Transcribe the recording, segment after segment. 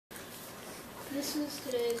This is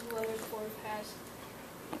today's weather forecast.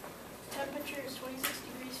 Temperature is 26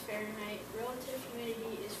 degrees Fahrenheit. Relative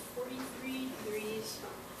humidity is 43 degrees,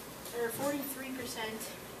 or 43%.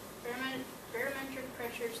 Barometric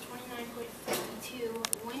pressure is 29.52.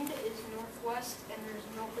 Wind is northwest, and there's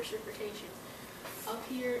no precipitation. Up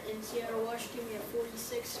here in Seattle, Washington, we have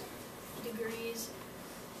 46 degrees.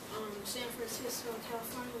 San Francisco,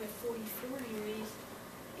 California, we have 44 degrees.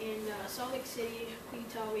 In Salt Lake City,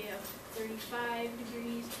 Utah, we have 35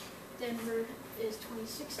 degrees. Denver is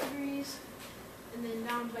 26 degrees. And then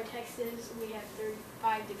down by Texas, we have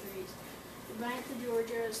 35 degrees. Atlanta,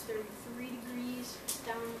 Georgia is 33 degrees.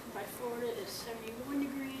 Down by Florida is 71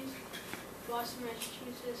 degrees. Boston,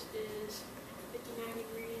 Massachusetts is 59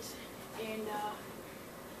 degrees. And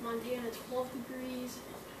Montana, 12 degrees.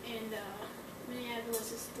 And Minneapolis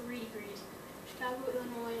is 3 degrees. Chicago,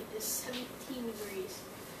 Illinois is 17 degrees.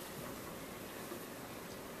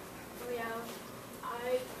 We have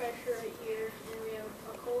high pressure right here, and we have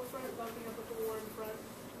a cold front bumping up with a warm front.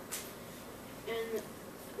 And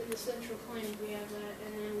in the central plains we have that,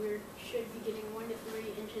 and then we should be getting 1 to 3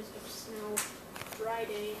 inches of snow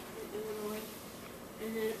Friday in Illinois.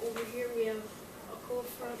 And then over here we have a cold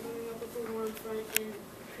front moving up with a warm front and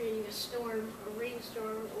creating a storm, a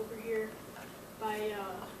rainstorm over here by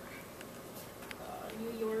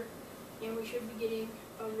New York, and we should be getting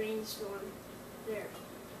a rainstorm there.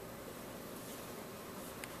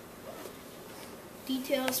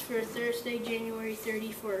 Details for Thursday, January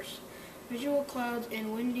 31st. Visual clouds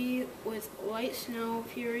and windy with light snow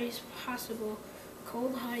flurries possible.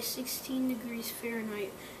 Cold high 16 degrees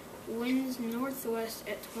Fahrenheit. Winds northwest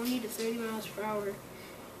at 20 to 30 miles per hour.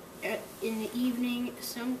 In the evening,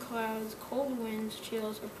 some clouds, cold winds,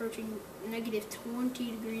 chills approaching negative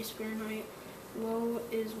 20 degrees Fahrenheit. Low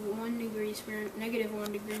is negative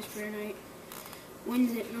 1 degrees Fahrenheit.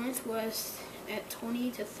 Winds at northwest at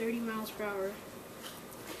 20 to 30 miles per hour.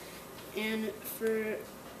 And for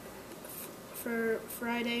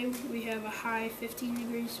Friday, we have a high 15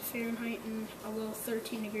 degrees Fahrenheit and a low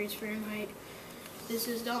 13 degrees Fahrenheit. This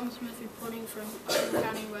is Dalton Smith reporting from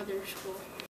County Weather School.